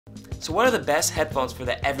So what are the best headphones for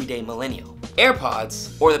the everyday millennial?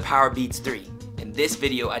 AirPods or the Powerbeats 3? In this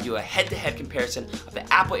video, I do a head-to-head comparison of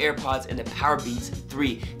the Apple Airpods and the Powerbeats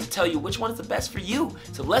 3 to tell you which one is the best for you.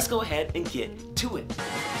 So let's go ahead and get to it.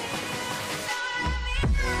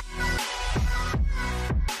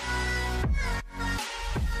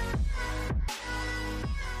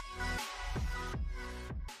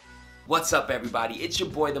 What's up, everybody? It's your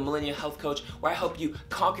boy, the Millennial Health Coach, where I help you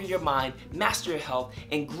conquer your mind, master your health,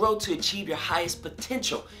 and grow to achieve your highest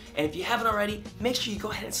potential. And if you haven't already, make sure you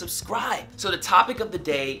go ahead and subscribe. So the topic of the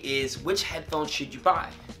day is, which headphones should you buy?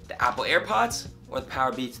 The Apple Airpods or the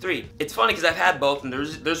Powerbeats 3? It's funny because I've had both, and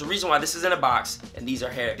there's a reason why this is in a box and these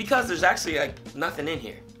are here. Because there's actually like nothing in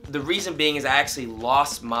here. The reason being is I actually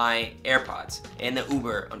lost my AirPods in the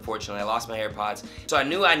Uber, unfortunately. I lost my AirPods. So I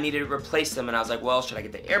knew I needed to replace them, and I was like, well, should I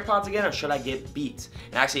get the AirPods again or should I get Beats?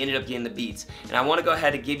 And I actually ended up getting the Beats. And I want to go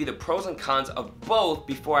ahead and give you the pros and cons of both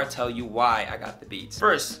before I tell you why I got the Beats.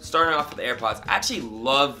 First, starting off with the AirPods, I actually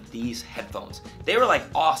love these headphones. They were like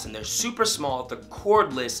awesome. They're super small, they're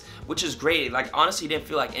cordless, which is great. Like honestly, you didn't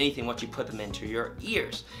feel like anything once you put them into your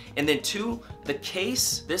ears. And then two, the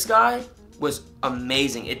case, this guy, was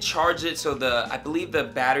amazing. It charged it, so I believe the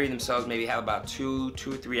battery themselves maybe have about 2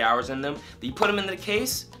 or 3 hours in them. But you put them in the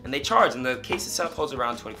case and they charge, and the case itself holds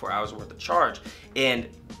around 24 hours worth of charge. And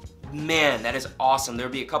man, that is awesome.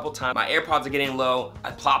 There'll be a couple times my AirPods are getting low, I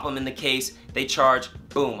plop them in the case, they charge,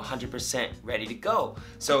 boom, 100% ready to go.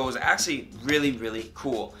 So it was actually really, really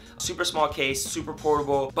cool. Super small case, super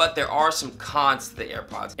portable, but there are some cons to the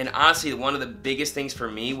AirPods. And honestly, one of the biggest things for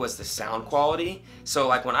me was the sound quality. So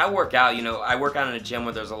like when I work out, you know, I work out in a gym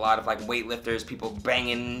where there's a lot of like weightlifters, people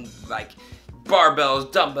banging like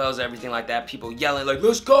barbells, dumbbells, everything like that, people yelling like,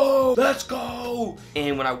 let's go, let's go.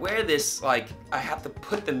 And when I wear this, like, I have to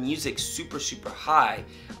put the music super, super high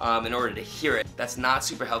in order to hear it. That's not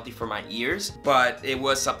super healthy for my ears, but it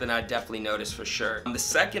was something I definitely noticed for sure. The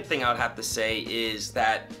second thing I would have to say is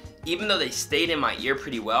that even though they stayed in my ear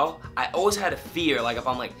pretty well, I always had a fear, like if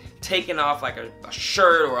I'm like taking off like a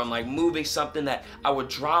shirt or I'm like moving something, that I would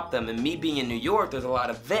drop them. And me being in New York, there's a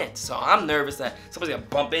lot of vents, so I'm nervous that somebody's gonna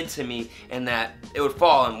bump into me and that it would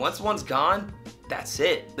fall. And once one's gone, that's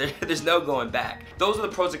it. There's no going back. Those are the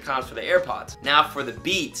pros and cons for the AirPods. Now for the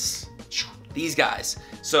Beats, these guys.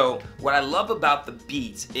 So what I love about the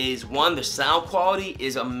Beats is, one, the sound quality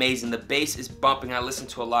is amazing. The bass is bumping. I listen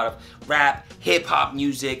to a lot of rap, hip hop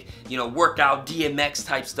music, you know, workout, DMX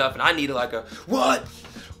type stuff, and I need like a what,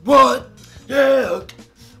 yeah,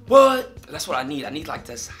 what? That's what I need. I need like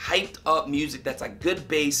this hyped up music that's like good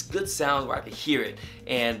bass, good sound where I can hear it.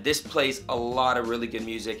 And this plays a lot of really good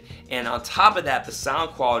music. And on top of that, the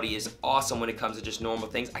sound quality is awesome when it comes to just normal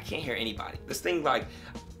things. I can't hear anybody. This thing, like,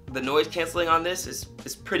 the noise canceling on this is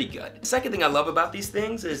pretty good. Second thing I love about these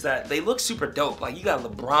things is that they look super dope. Like you got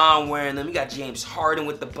LeBron wearing them, you got James Harden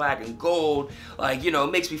with the black and gold. Like, you know,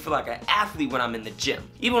 it makes me feel like an athlete when I'm in the gym.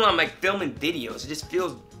 Even when I'm like filming videos, it just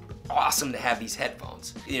feels awesome to have these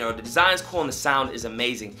headphones. You know, the design's cool and the sound is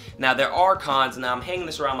amazing. Now there are cons. Now I'm hanging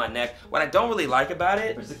this around my neck. What I don't really like about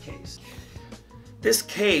it, where's the case? This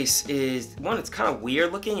case is, one, it's kind of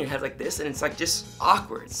weird looking. It has like this, and it's like just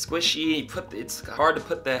awkward, squishy. It's hard to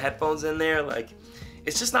put the headphones in there. Like,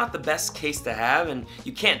 it's just not the best case to have, and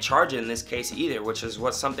you can't charge it in this case either, which is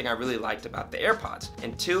something I really liked about the AirPods.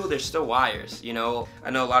 And two, there's still wires, you know?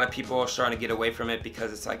 I know a lot of people are starting to get away from it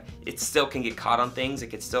because it's like, it still can get caught on things,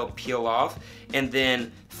 it can still peel off. And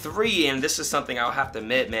then three, and this is something I'll have to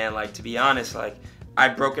admit, man, like to be honest, like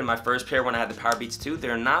I'd broken my first pair when I had the Powerbeats 2.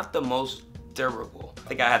 They're not the most durable. I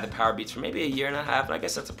think I had the Powerbeats for maybe 1.5 years, and I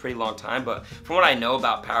guess that's a pretty long time, but from what I know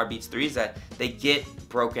about Powerbeats 3 is that they get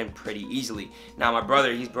broken pretty easily. Now my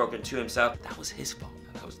brother, he's broken 2 himself. That was his fault.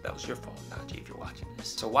 That was your fault, Najee, if you're watching this.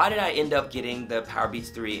 So why did I end up getting the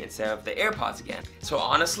Powerbeats 3 instead of the AirPods again? So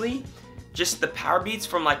honestly, just the Powerbeats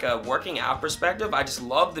from like a working out perspective, I just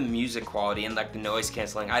love the music quality and like the noise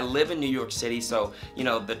canceling. I live in New York City, so you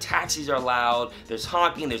know, the taxis are loud, there's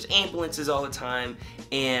honking, there's ambulances all the time,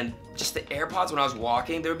 and just the AirPods when I was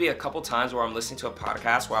walking, there would be a couple times where I'm listening to a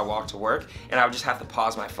podcast where I walk to work and I would just have to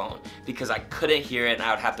pause my phone because I couldn't hear it and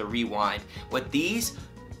I would have to rewind. With these,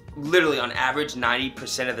 literally on average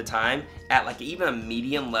 90% of the time, at like even a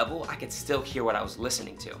medium level, I could still hear what I was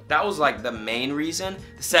listening to. That was like the main reason.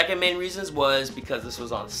 The second main reason was because this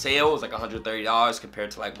was on sale. It was like $130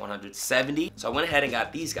 compared to like $170. So I went ahead and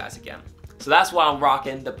got these guys again. So that's why I'm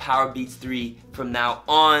rocking the Powerbeats 3 from now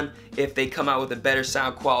on. If they come out with a better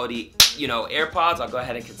sound quality, you know, AirPods, I'll go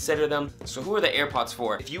ahead and consider them. So who are the AirPods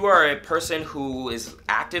for? If you are a person who is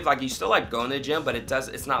active, like you still like going to the gym, but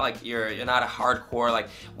it's not like you're not a hardcore like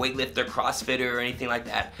weightlifter, CrossFitter or anything like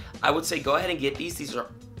that, I would say go ahead and get these. These are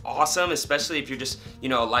awesome, especially if you're just, you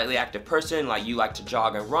know, a lightly active person, like you like to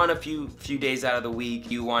jog and run a few days out of the week.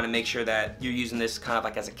 You want to make sure that you're using this kind of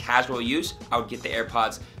like as a casual use. I would get the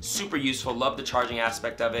AirPods. Super useful. Love the charging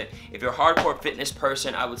aspect of it. If you're a hardcore fitness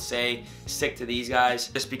person, I would say stick to these guys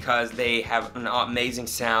just because they have an amazing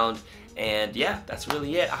sound. And yeah, that's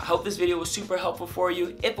really it. I hope this video was super helpful for you.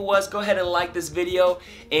 If it was, go ahead and like this video.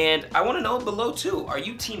 And I want to know below too, are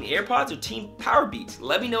you team AirPods or team Powerbeats?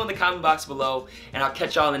 Let me know in the comment box below, and I'll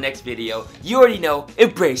catch y'all in the next video. You already know,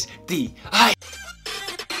 embrace the hype.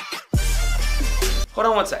 Hold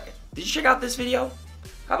on one second. Did you check out this video?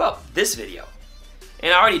 How about this video?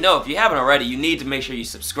 And I already know, if you haven't already, you need to make sure you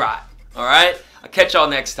subscribe. All right? I'll catch y'all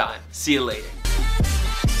next time. See you later.